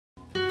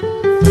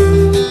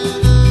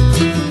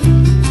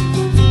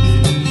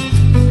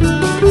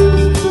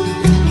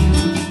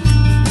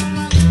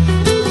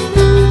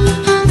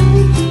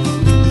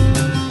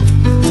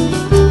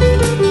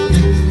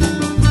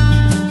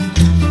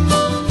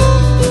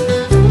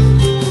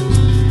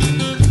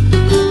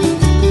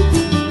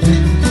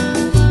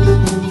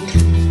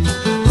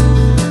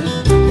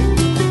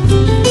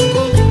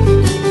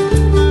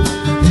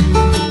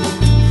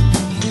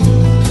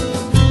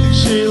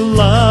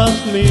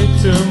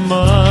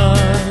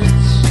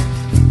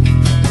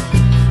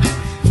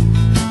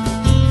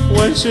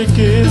she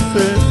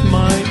kisses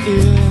my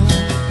ear.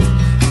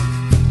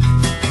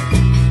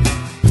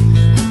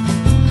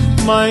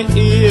 My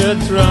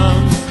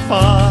eardrums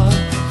part.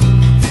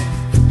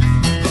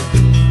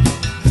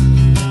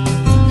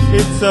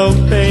 It's so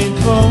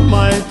painful,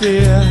 my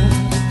dear.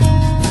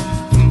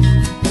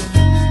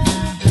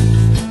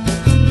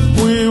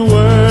 We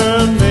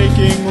were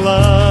making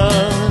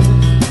love.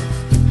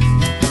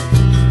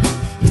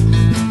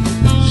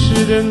 She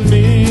didn't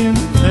mean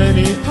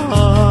any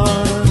harm.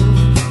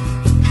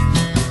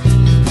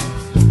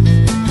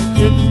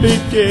 It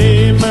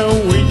became a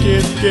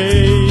wicked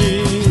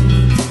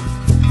game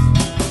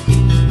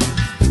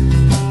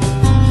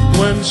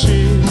when she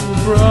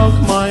broke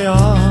my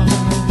arm.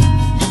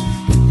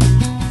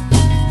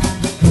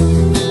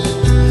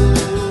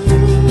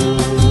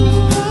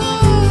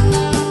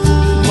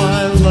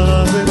 My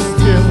love is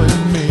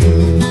killing me.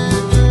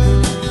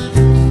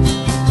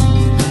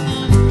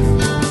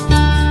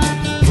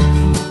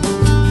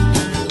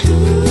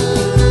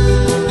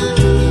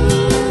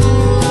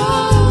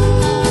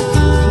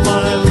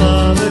 My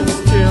love is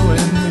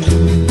killing me.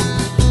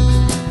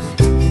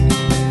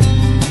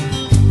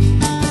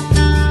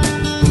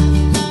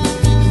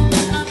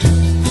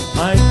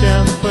 I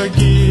can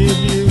forgive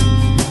you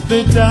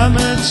the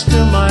damage to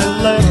my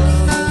legs.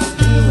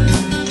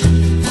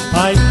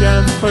 I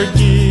can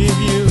forgive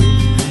you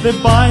the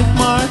bite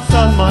marks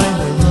on my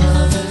lips.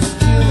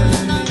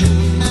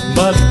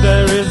 But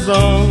there is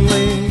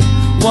only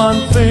one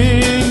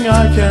thing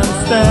I can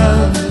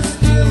stand.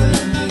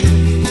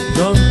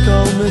 Don't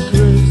call me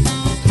Chris.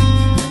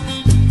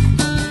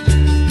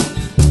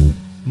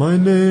 My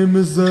name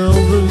is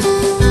Elvis.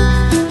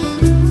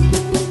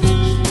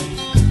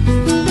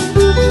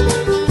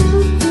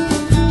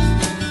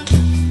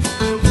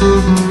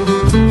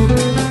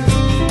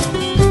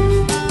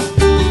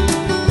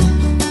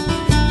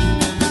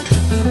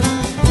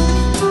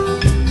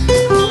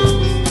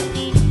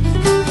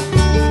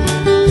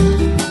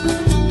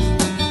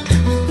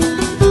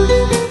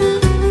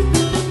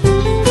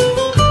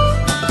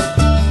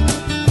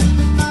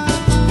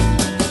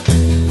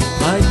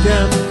 I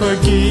can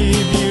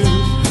forgive you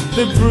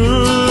the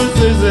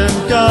bruises and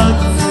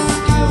cuts.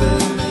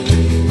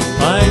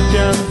 I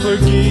can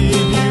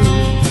forgive you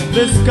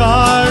the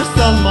scars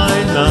on my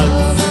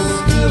nuts.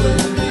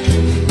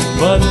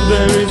 But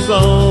there is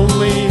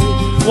only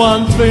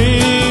one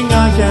thing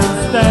I can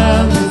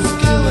stand.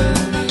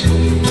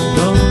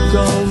 Don't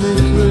call me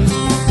Chris.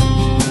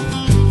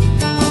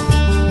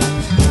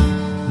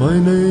 My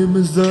name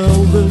is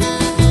Elvis.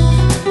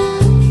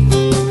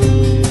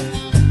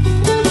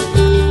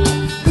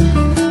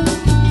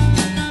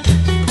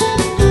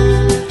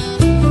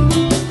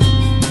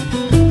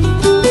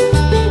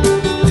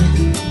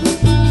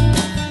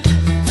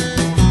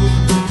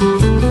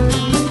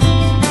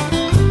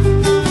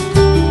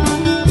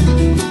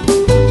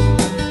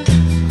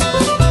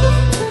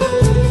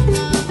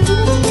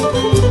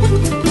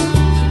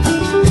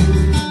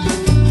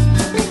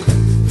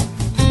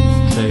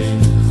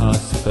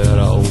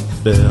 Hospital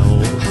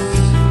bills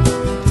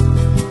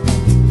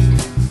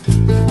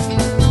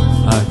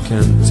I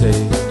can't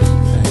take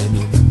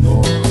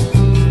anymore.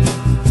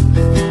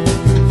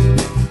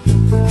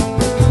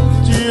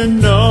 Do you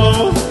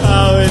know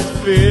how it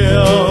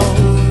feels